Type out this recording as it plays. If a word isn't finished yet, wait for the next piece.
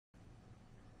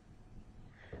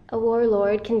A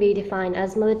warlord can be defined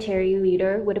as a military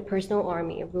leader with a personal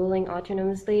army ruling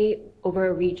autonomously over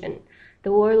a region.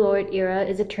 The Warlord Era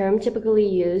is a term typically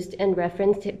used in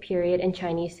reference to a period in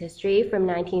Chinese history from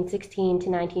 1916 to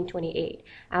 1928,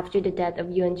 after the death of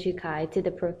Yuan Shikai to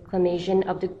the proclamation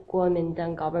of the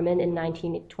Kuomintang government in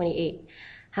 1928.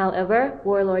 However,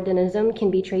 warlordism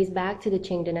can be traced back to the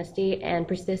Qing dynasty and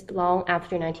persist long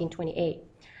after 1928.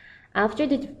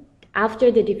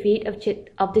 After the defeat of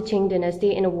the Qing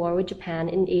dynasty in a war with Japan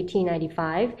in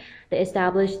 1895, they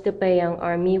established the Beiyang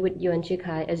army with Yuan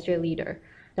Shikai as their leader.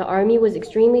 The army was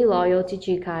extremely loyal to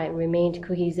Shikai and remained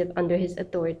cohesive under his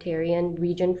authoritarian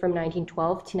regime from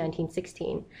 1912 to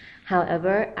 1916.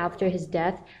 However, after his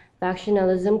death,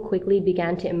 factionalism quickly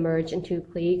began to emerge in two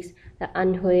cliques. The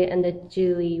Anhui and the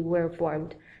Zhili were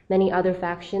formed. Many other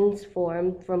factions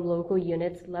formed from local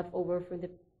units left over from the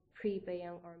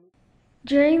pre-Beiyang army.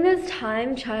 During this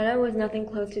time, China was nothing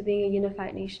close to being a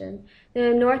unified nation.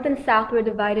 The North and South were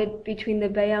divided between the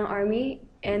Beiyang Army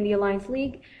and the Alliance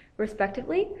League,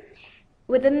 respectively.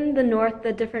 Within the North,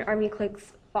 the different army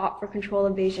cliques fought for control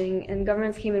of Beijing, and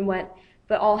governments came and went,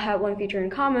 but all had one feature in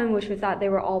common, which was that they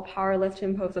were all powerless to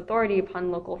impose authority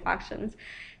upon local factions.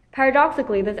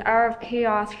 Paradoxically, this era of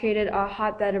chaos created a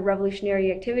hotbed of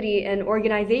revolutionary activity and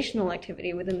organizational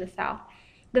activity within the South.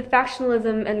 The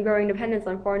factionalism and growing dependence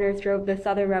on foreigners drove the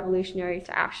Southern revolutionaries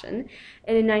to action,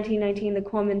 and in 1919 the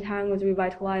Kuomintang was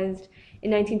revitalized.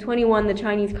 In 1921 the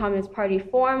Chinese Communist Party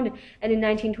formed, and in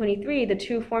 1923 the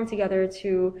two formed together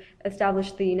to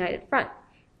establish the United Front.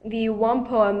 The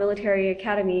Whampoa Military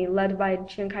Academy, led by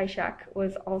Chiang Kai-shek,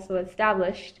 was also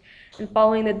established, and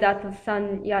following the death of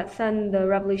Sun Yat-sen, the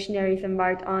revolutionaries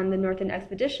embarked on the Northern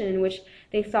Expedition, in which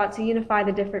they sought to unify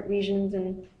the different regions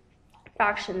and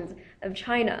factions of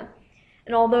China.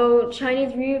 And although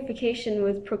Chinese reunification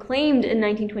was proclaimed in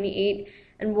 1928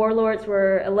 and warlords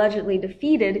were allegedly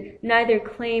defeated, neither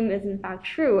claim is in fact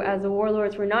true, as the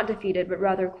warlords were not defeated but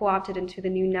rather co-opted into the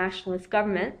new nationalist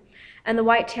government, and the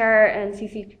White Terror and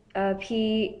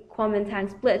CCP Kuomintang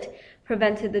split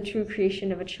prevented the true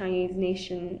creation of a Chinese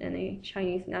nation and a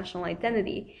Chinese national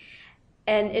identity.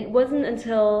 And it wasn't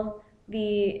until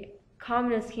the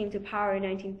communists came to power in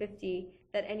 1950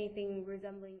 that anything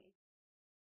resembling